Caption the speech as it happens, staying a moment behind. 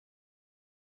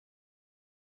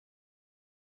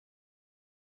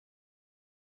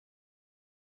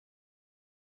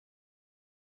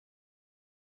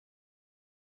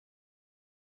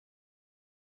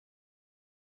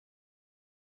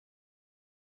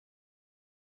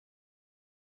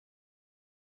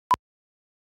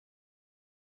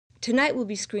Tonight we'll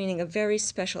be screening a very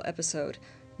special episode,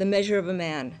 The Measure of a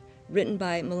Man, written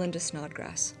by Melinda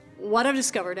Snodgrass. What I've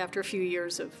discovered after a few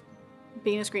years of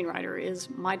being a screenwriter is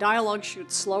my dialogue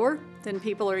shoots slower than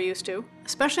people are used to,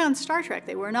 especially on Star Trek.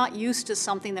 They were not used to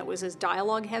something that was as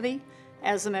dialogue heavy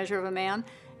as The Measure of a Man,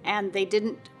 and they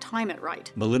didn't time it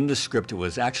right. Melinda's script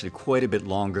was actually quite a bit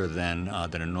longer than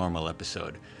a normal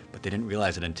episode, but they didn't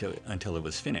realize it until it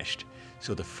was finished.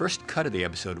 So the first cut of the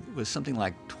episode was something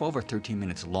like 12 or 13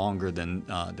 minutes longer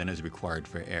than is required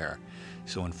for air.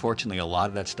 So unfortunately, a lot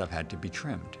of that stuff had to be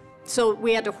trimmed. So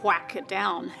we had to whack it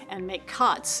down and make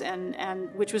cuts, and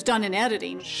which was done in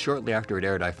editing. Shortly after it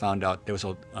aired, I found out there was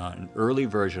an early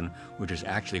version which was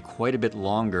actually quite a bit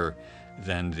longer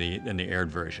than the aired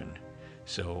version.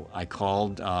 So I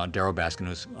called Darryl Baskin,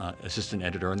 who's assistant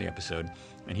editor on the episode,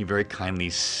 and he very kindly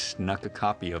snuck a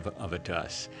copy of it to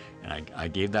us. And I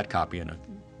gave that copy on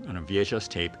a VHS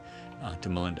tape to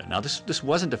Melinda. Now this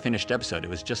wasn't a finished episode. It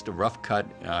was just a rough cut,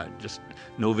 just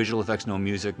no visual effects, no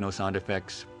music, no sound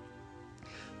effects.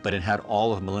 But it had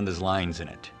all of Melinda's lines in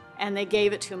it. And they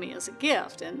gave it to me as a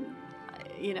gift. And,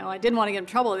 I didn't want to get in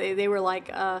trouble. They were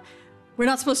like, we're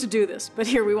not supposed to do this, but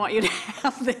here, we want you to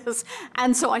have this.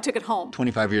 And so I took it home.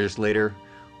 25 years later,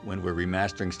 when we're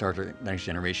remastering Star Trek Next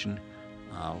Generation,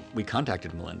 we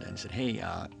contacted Melinda and said, hey,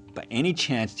 by any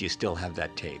chance do you still have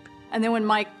that tape? And then when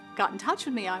Mike got in touch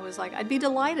with me, I was like, I'd be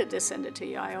delighted to send it to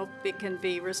you. I hope it can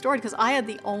be restored, because I had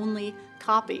the only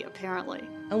copy, apparently.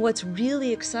 And what's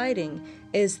really exciting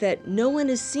is that no one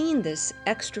has seen this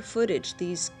extra footage,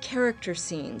 these character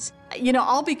scenes.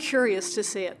 I'll be curious to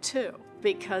see it too,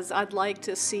 because I'd like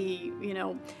to see,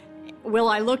 will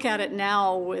I look at it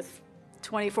now with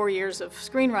 24 years of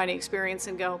screenwriting experience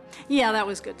and go, yeah, that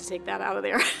was good to take that out of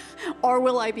there? Or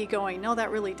will I be going, no, that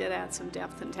really did add some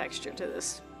depth and texture to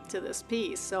this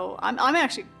piece. So I'm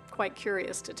actually quite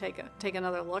curious to take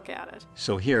another look at it.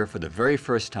 So here, for the very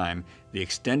first time, the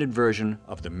extended version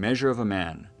of The Measure of a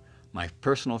Man, my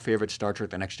personal favorite Star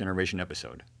Trek The Next Generation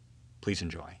episode. Please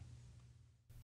enjoy.